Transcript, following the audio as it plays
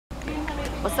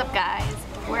What's up, guys?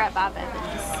 We're at Bob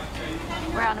Evans.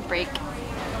 We're on a break.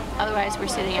 Otherwise, we're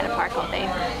sitting at a park all day.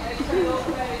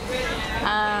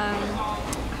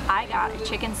 I got a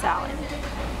chicken salad,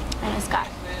 and it's got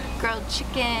grilled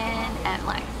chicken and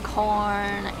like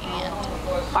corn and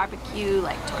barbecue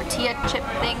like tortilla chip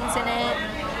things in it.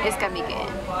 It's gonna be good.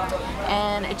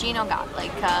 And Gino got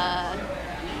like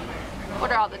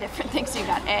what are all the different things you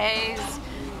got? Eggs,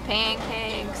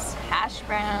 pancakes, hash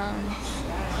browns,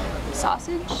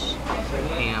 sausage,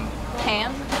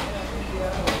 ham.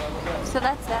 So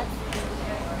that's that.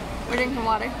 We're drinking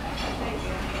water.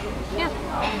 Yeah.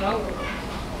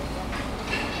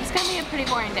 It's gonna be a pretty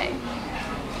boring day.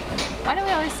 Why do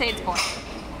we always say it's boring?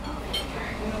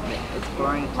 It's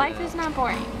boring. Life is not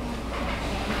boring.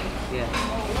 Yeah.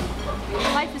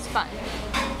 Life is fun.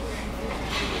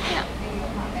 Yeah.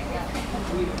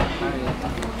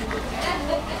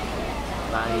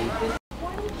 Bye.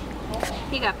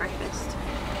 He got breakfast.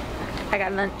 I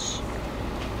got lunch.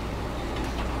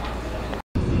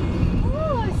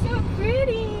 Oh, so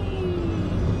pretty.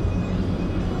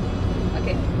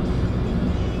 Okay.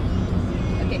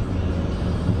 Okay.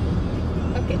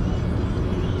 Okay.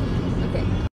 Okay.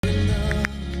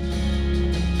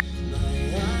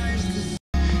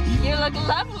 You look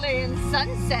lovely in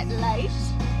sunset light.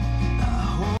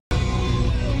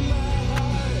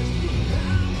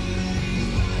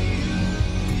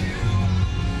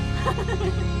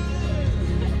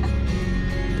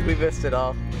 We missed it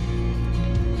all.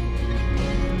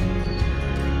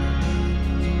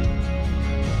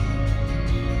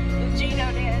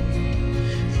 Gino dance.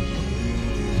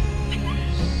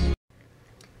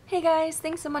 Hey guys,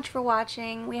 thanks so much for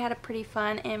watching. We had a pretty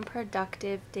fun and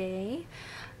productive day.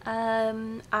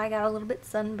 I got a little bit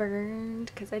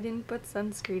sunburned because I didn't put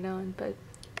sunscreen on, but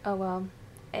oh well,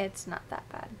 it's not that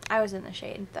bad. I was in the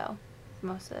shade though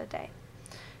most of the day.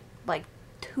 Like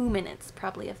 2 minutes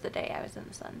probably of the day I was in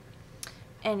the sun.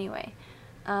 Anyway,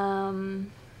 oh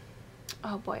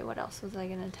boy, what else was I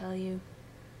gonna tell you?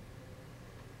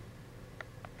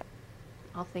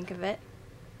 I'll think of it.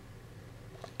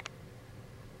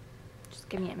 Just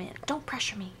give me a minute. Don't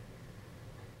pressure me.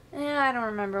 I don't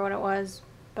remember what it was,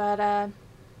 but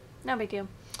no big deal.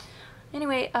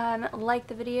 Anyway, like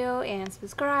the video and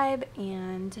subscribe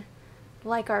and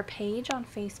like our page on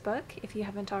Facebook if you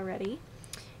haven't already.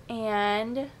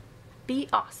 And be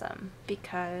awesome,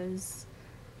 because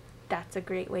that's a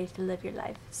great way to live your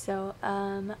life. So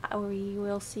we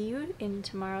will see you in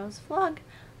tomorrow's vlog.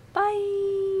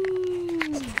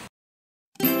 Bye!